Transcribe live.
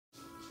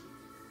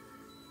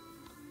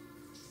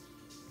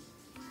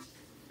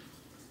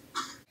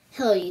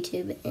Hello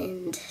YouTube,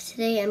 and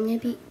today I'm gonna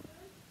be,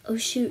 oh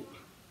shoot,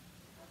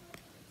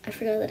 I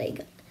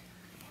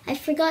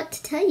forgot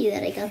to tell you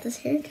that I got this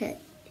haircut,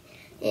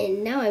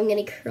 and now I'm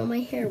gonna curl my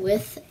hair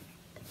with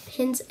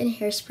pins and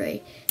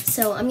hairspray.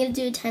 So I'm gonna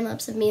do a time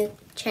lapse of me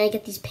trying to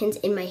get these pins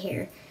in my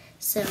hair.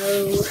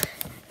 So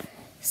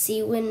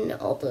see when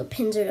all the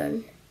pins are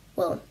done.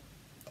 Well,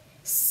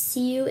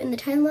 see you in the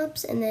time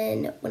lapse and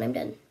then when I'm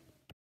done.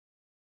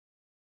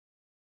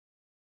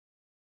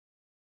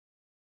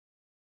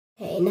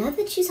 Okay, now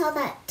that you saw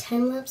that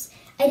time lapse,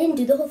 I didn't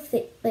do the whole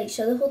thing, like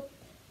show the whole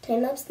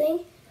time lapse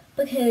thing,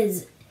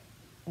 because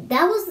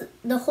that was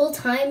the whole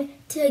time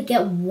to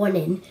get one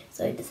in.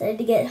 So I decided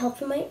to get help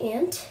from my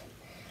aunt,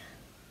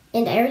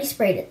 and I already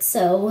sprayed it,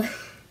 so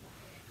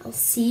I'll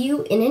see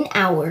you in an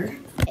hour.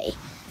 Okay.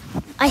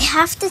 I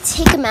have to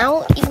take him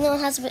out, even though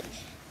it has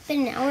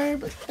been an hour,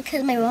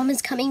 because my mom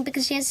is coming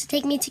because she has to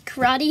take me to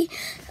karate.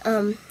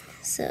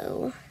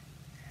 So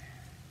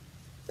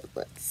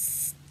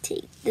let's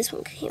take this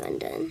one came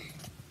undone.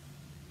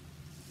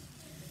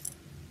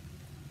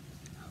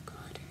 Oh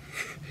God.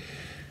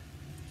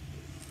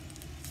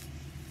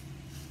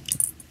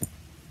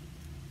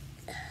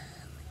 Oh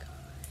my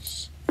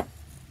gosh.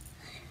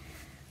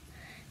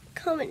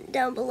 Comment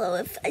down below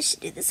if I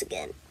should do this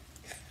again.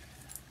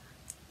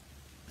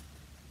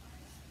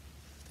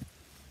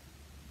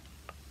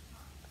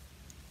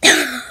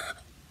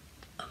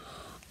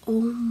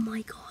 Oh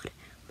my God.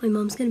 My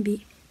mom's gonna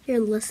be here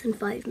in less than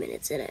 5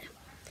 minutes in it.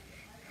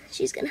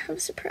 She's gonna have a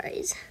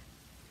surprise.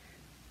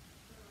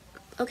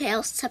 Okay,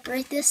 I'll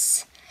separate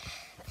this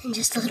in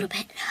just a little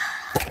bit.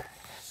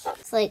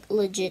 It's like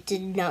legit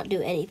did not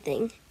do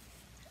anything.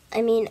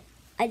 I mean,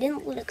 I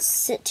didn't let it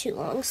sit too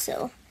long,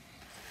 so.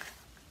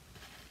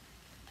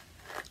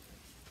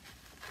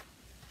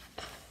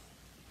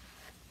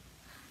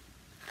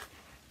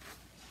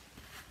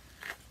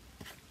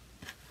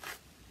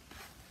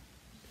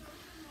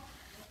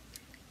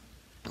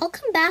 I'll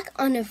come back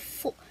on a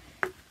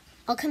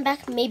I'll come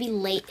back maybe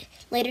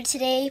later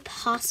today,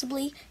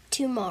 possibly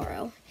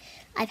tomorrow.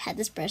 I've had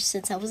this brush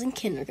since I was in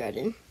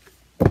kindergarten.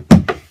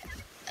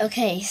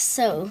 Okay,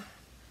 so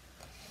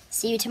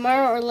see you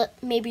tomorrow or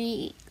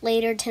maybe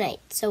later tonight.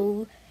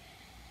 So,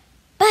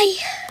 bye.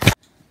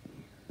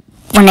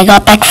 When I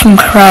got back from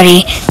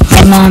karate,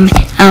 my mom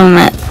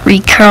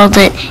recurled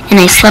it, and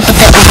I slept with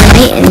it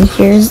overnight, and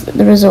here's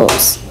the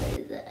results.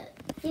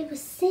 It was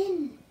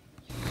sin.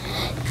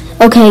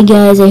 Okay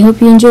guys, I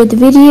hope you enjoyed the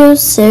video,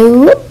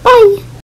 so bye!